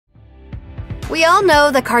We all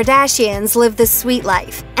know the Kardashians live the sweet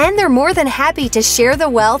life, and they're more than happy to share the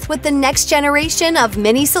wealth with the next generation of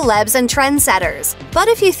mini celebs and trendsetters. But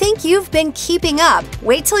if you think you've been keeping up,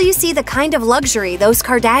 wait till you see the kind of luxury those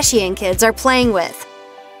Kardashian kids are playing with.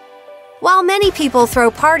 While many people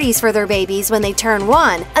throw parties for their babies when they turn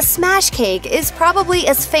 1, a smash cake is probably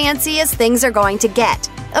as fancy as things are going to get.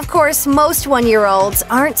 Of course, most 1-year-olds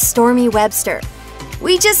aren't Stormi Webster.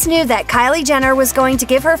 We just knew that Kylie Jenner was going to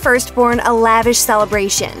give her firstborn a lavish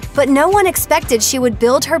celebration, but no one expected she would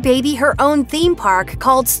build her baby her own theme park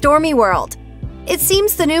called Stormi World. It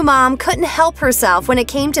seems the new mom couldn't help herself when it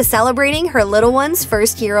came to celebrating her little one's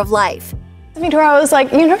first year of life. I mean, to her, I was like,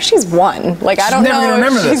 she's 1. Like, I don't know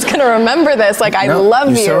if she's gonna remember this. Like, I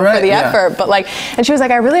love you for the effort, but like, and she was like,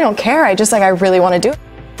 I really don't care. I really want to do it.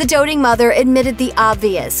 The doting mother admitted the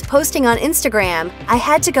obvious, posting on Instagram, "I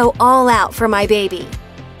had to go all out for my baby."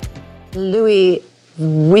 Louis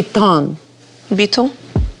Vuitton. Vuitton?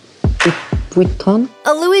 Vuitton?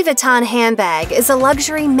 A Louis Vuitton handbag is a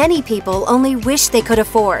luxury many people only wish they could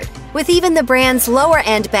afford. With even the brand's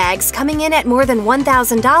lower-end bags coming in at more than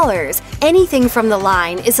 $1,000, anything from the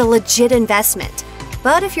line is a legit investment.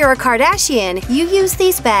 But if you're a Kardashian, you use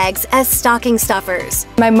these bags as stocking stuffers.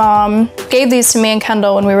 My mom gave these to me and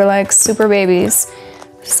Kendall when we were like super babies,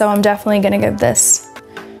 so I'm definitely gonna give this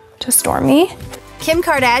to Stormi. Kim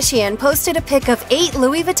Kardashian posted a pic of 8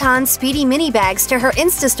 Louis Vuitton Speedy mini bags to her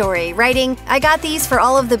Insta story, writing, "I got these for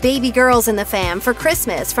all of the baby girls in the fam for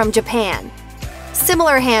Christmas from Japan."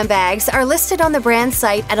 Similar handbags are listed on the brand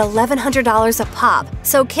site at $1,100 a pop,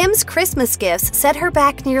 so Kim's Christmas gifts set her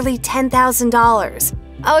back nearly $10,000.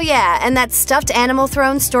 Oh yeah, and that stuffed animal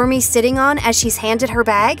throne Stormi's sitting on as she's handed her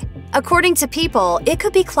bag? According to People, it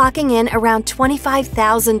could be clocking in around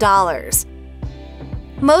 $25,000.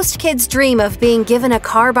 Most kids dream of being given a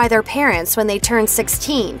car by their parents when they turn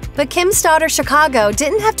 16, but Kim's daughter Chicago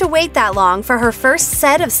didn't have to wait that long for her first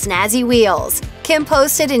set of snazzy wheels. Kim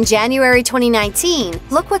posted in January 2019,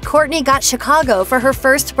 "Look what Kourtney got Chicago for her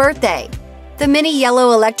first birthday." The mini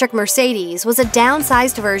yellow electric Mercedes was a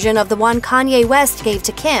downsized version of the one Kanye West gave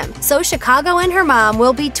to Kim, so Chicago and her mom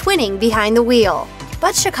will be twinning behind the wheel.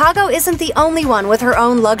 But Chicago isn't the only one with her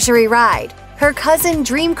own luxury ride. Her cousin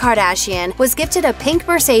Dream Kardashian was gifted a pink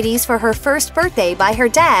Mercedes for her first birthday by her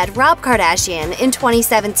dad, Rob Kardashian, in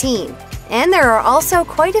 2017. And there are also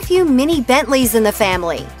quite a few mini Bentleys in the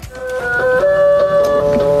family.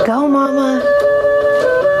 Go, Mama.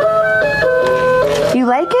 You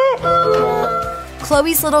like it?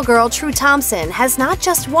 Khloe's little girl, True Thompson, has not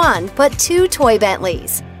just one, but 2 toy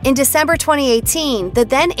Bentleys. In December 2018, the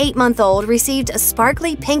then 8-month-old received a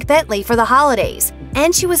sparkly pink Bentley for the holidays,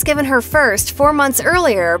 and she was given her first 4 months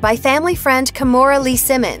earlier by family friend Kimora Lee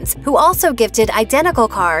Simmons, who also gifted identical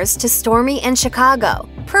cars to Stormi and Chicago.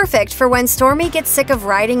 Perfect for when Stormi gets sick of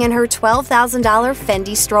riding in her $12,000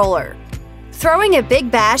 Fendi stroller. Throwing a big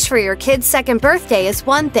bash for your kid's second birthday is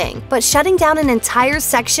one thing, but shutting down an entire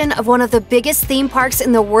section of one of the biggest theme parks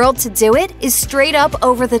in the world to do it is straight up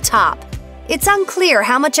over the top. It's unclear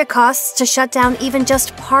how much it costs to shut down even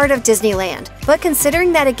just part of Disneyland, but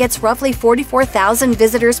considering that it gets roughly 44,000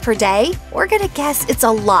 visitors per day, we're gonna guess it's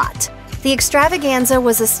a lot. The extravaganza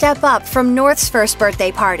was a step up from North's first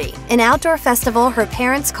birthday party, an outdoor festival her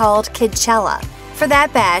parents called Kidchella. For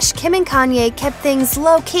that bash, Kim and Kanye kept things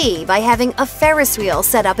low-key by having a Ferris wheel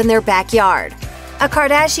set up in their backyard. A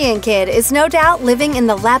Kardashian kid is no doubt living in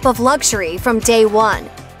the lap of luxury from day one.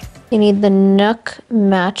 You need the Nook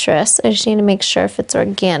mattress. I just need to make sure if it's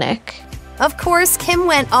organic. Of course, Kim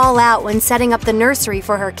went all out when setting up the nursery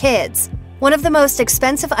for her kids. One of the most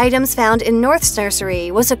expensive items found in North's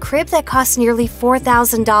nursery was a crib that cost nearly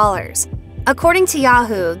 $4,000. According to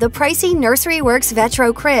Yahoo, the pricey Nursery Works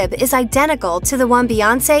Vetro crib is identical to the one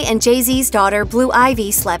Beyoncé and Jay-Z's daughter Blue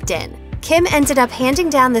Ivy slept in. Kim ended up handing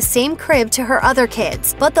down the same crib to her other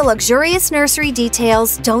kids, but the luxurious nursery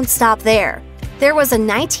details don't stop there. There was a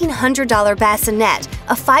 $1,900 bassinet,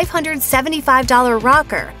 a $575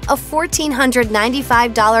 rocker, a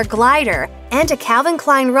 $1,495 glider, and a Calvin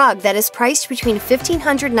Klein rug that is priced between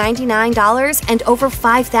 $1,599 and over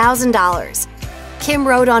 $5,000. Kim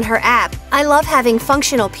wrote on her app, "I love having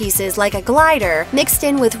functional pieces like a glider mixed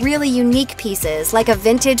in with really unique pieces like a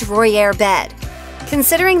vintage Royer bed."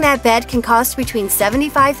 Considering that bed can cost between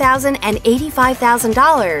 $75,000 and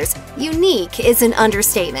 $85,000, unique is an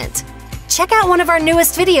understatement. Check out one of our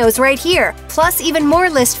newest videos right here, plus even more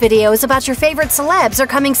list videos about your favorite celebs are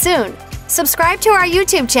coming soon. Subscribe to our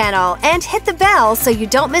YouTube channel and hit the bell so you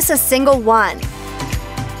don't miss a single one.